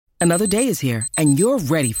Another day is here, and you're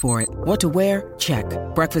ready for it. What to wear? Check.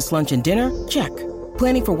 Breakfast, lunch, and dinner? Check.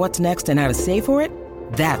 Planning for what's next and how to save for it?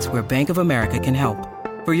 That's where Bank of America can help.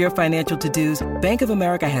 For your financial to-dos, Bank of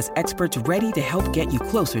America has experts ready to help get you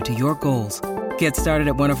closer to your goals. Get started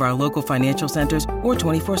at one of our local financial centers or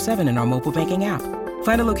 24/7 in our mobile banking app.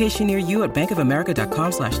 Find a location near you at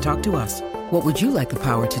bankofamerica.com/talktous. What would you like the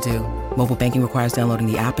power to do? Mobile banking requires downloading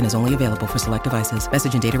the app and is only available for select devices.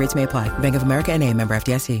 Message and data rates may apply. Bank of America N.A., member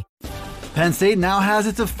FDIC. Penn State now has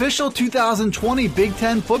its official 2020 Big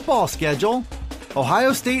Ten football schedule.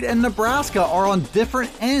 Ohio State and Nebraska are on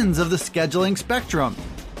different ends of the scheduling spectrum.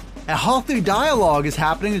 A healthy dialogue is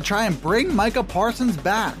happening to try and bring Micah Parsons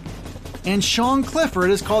back. And Sean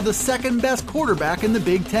Clifford is called the second best quarterback in the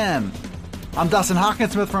Big Ten. I'm Dustin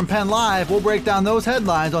Hockensmith from Penn Live. We'll break down those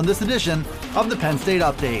headlines on this edition of the Penn State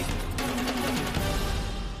Update.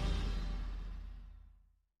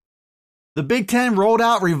 The Big Ten rolled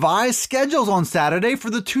out revised schedules on Saturday for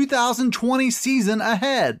the 2020 season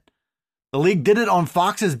ahead. The league did it on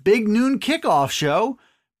Fox's Big Noon Kickoff show,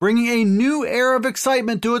 bringing a new era of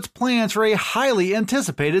excitement to its plans for a highly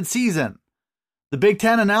anticipated season. The Big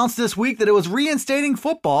Ten announced this week that it was reinstating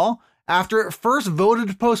football after it first voted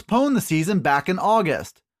to postpone the season back in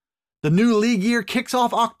August. The new league year kicks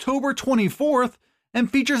off October 24th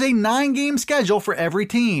and features a 9-game schedule for every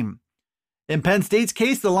team. In Penn State's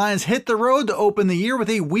case, the Lions hit the road to open the year with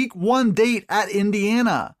a Week 1 date at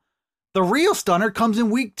Indiana. The real stunner comes in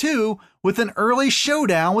Week 2 with an early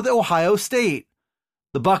showdown with Ohio State.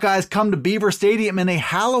 The Buckeyes come to Beaver Stadium in a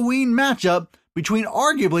Halloween matchup between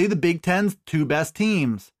arguably the Big Ten's two best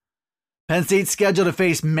teams. Penn State's scheduled to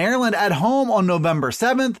face Maryland at home on November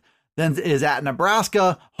 7th, then is at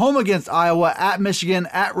Nebraska, home against Iowa, at Michigan,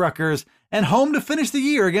 at Rutgers, and home to finish the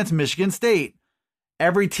year against Michigan State.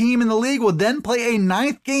 Every team in the league will then play a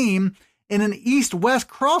 9th game in an East-West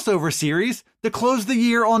crossover series to close the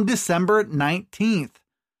year on December 19th.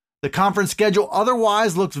 The conference schedule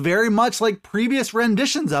otherwise looks very much like previous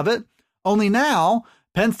renditions of it, only now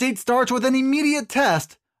Penn State starts with an immediate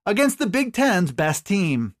test against the Big Ten's best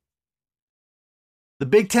team. The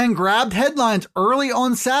Big Ten grabbed headlines early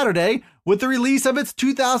on Saturday with the release of its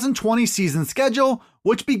 2020 season schedule,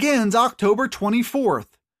 which begins October 24th.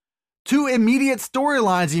 Two immediate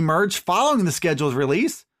storylines emerged following the schedule's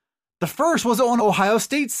release. The first was on Ohio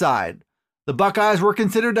State's side. The Buckeyes were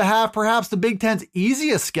considered to have perhaps the Big Ten's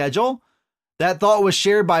easiest schedule. That thought was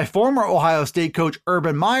shared by former Ohio State coach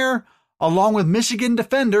Urban Meyer, along with Michigan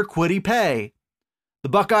defender Kwity Paye. The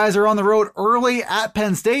Buckeyes are on the road early at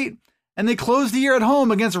Penn State, and they close the year at home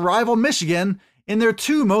against rival Michigan in their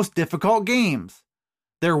two most difficult games.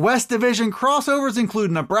 Their West Division crossovers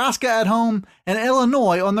include Nebraska at home and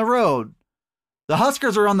Illinois on the road. The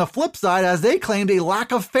Huskers are on the flip side as they claimed a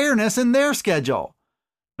lack of fairness in their schedule.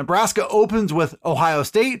 Nebraska opens with Ohio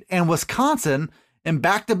State and Wisconsin in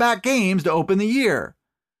back-to-back games to open the year.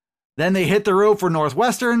 Then they hit the road for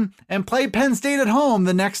Northwestern and play Penn State at home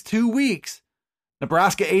the next 2 weeks.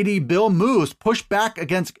 Nebraska AD Bill Moos pushed back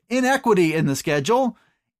against inequity in the schedule,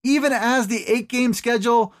 even as the 8-game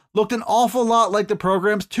schedule looked an awful lot like the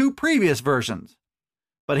program's two previous versions.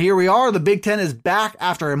 But here we are, the Big Ten is back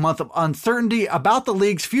after a month of uncertainty about the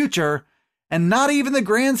league's future, and not even the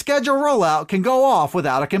grand schedule rollout can go off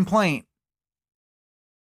without a complaint.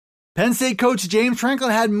 Penn State coach James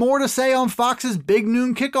Franklin had more to say on Fox's Big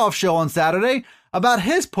Noon Kickoff show on Saturday about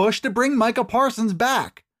his push to bring Micah Parsons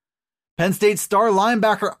back. Penn State star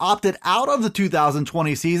linebacker opted out of the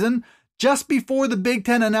 2020 season just before the Big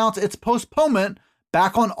Ten announced its postponement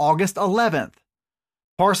back on August 11th.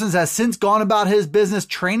 Parsons has since gone about his business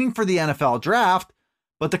training for the NFL draft,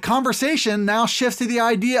 but the conversation now shifts to the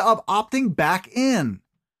idea of opting back in.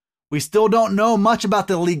 We still don't know much about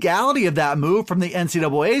the legality of that move from the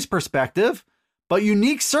NCAA's perspective, but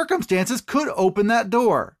unique circumstances could open that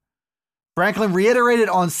door. Franklin reiterated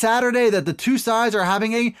on Saturday that the two sides are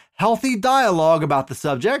having a healthy dialogue about the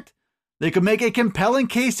subject. They could make a compelling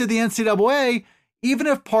case to the NCAA even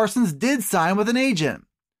if Parsons did sign with an agent.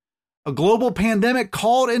 A global pandemic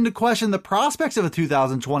called into question the prospects of a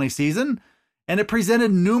 2020 season, and it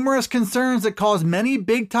presented numerous concerns that caused many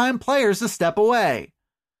big-time players to step away.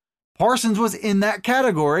 Parsons was in that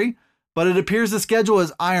category, but it appears the schedule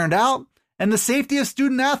is ironed out and the safety of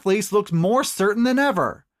student athletes looks more certain than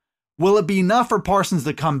ever. Will it be enough for Parsons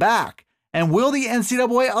to come back? And will the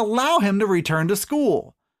NCAA allow him to return to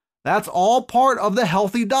school? That's all part of the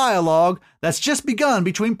healthy dialogue that's just begun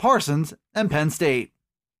between Parsons and Penn State.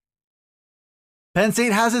 Penn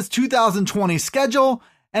State has its 2020 schedule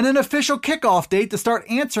and an official kickoff date to start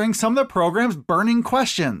answering some of the program's burning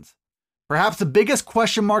questions. Perhaps the biggest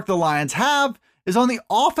question mark the Lions have is on the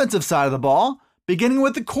offensive side of the ball, beginning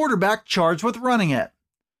with the quarterback charged with running it.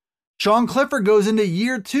 Sean Clifford goes into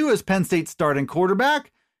year 2 as Penn State's starting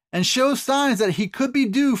quarterback and shows signs that he could be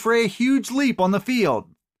due for a huge leap on the field.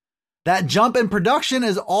 That jump in production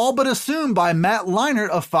is all but assumed by Matt Leinart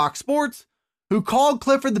of Fox Sports, who called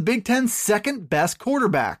Clifford the Big Ten's second best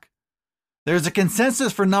quarterback. There's a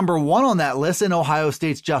consensus for number 1 on that list in Ohio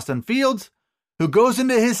State's Justin Fields, who goes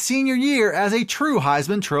into his senior year as a true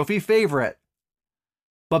Heisman Trophy favorite.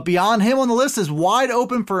 But beyond him on the list is wide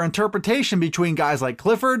open for interpretation between guys like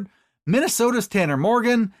Clifford, Minnesota's Tanner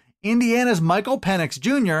Morgan, Indiana's Michael Penix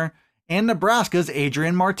Jr., and Nebraska's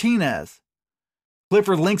Adrian Martinez.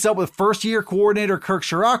 Clifford links up with first-year coordinator Kirk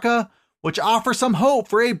Ciarrocca, which offers some hope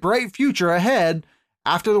for a bright future ahead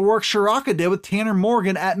after the work Ciarrocca did with Tanner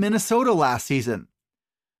Morgan at Minnesota last season.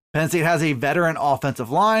 Penn State has a veteran offensive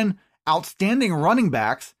line, outstanding running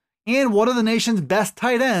backs, and one of the nation's best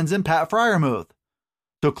tight ends in Pat Freiermuth.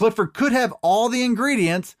 So Clifford could have all the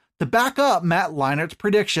ingredients to back up Matt Leinart's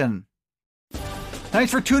prediction.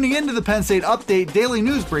 Thanks for tuning in to the Penn State Update Daily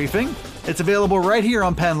News Briefing. It's available right here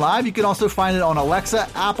on Penn Live. You can also find it on Alexa,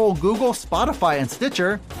 Apple, Google, Spotify, and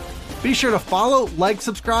Stitcher. Be sure to follow, like,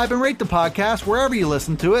 subscribe, and rate the podcast wherever you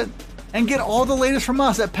listen to it. And get all the latest from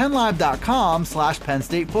us at PennLive.com/Penn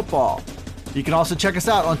State Football. You can also check us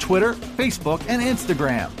out on Twitter, Facebook, and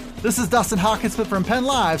Instagram. This is Dustin Hawkinsmith from Penn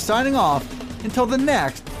Live signing off until the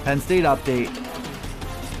next Penn State Update.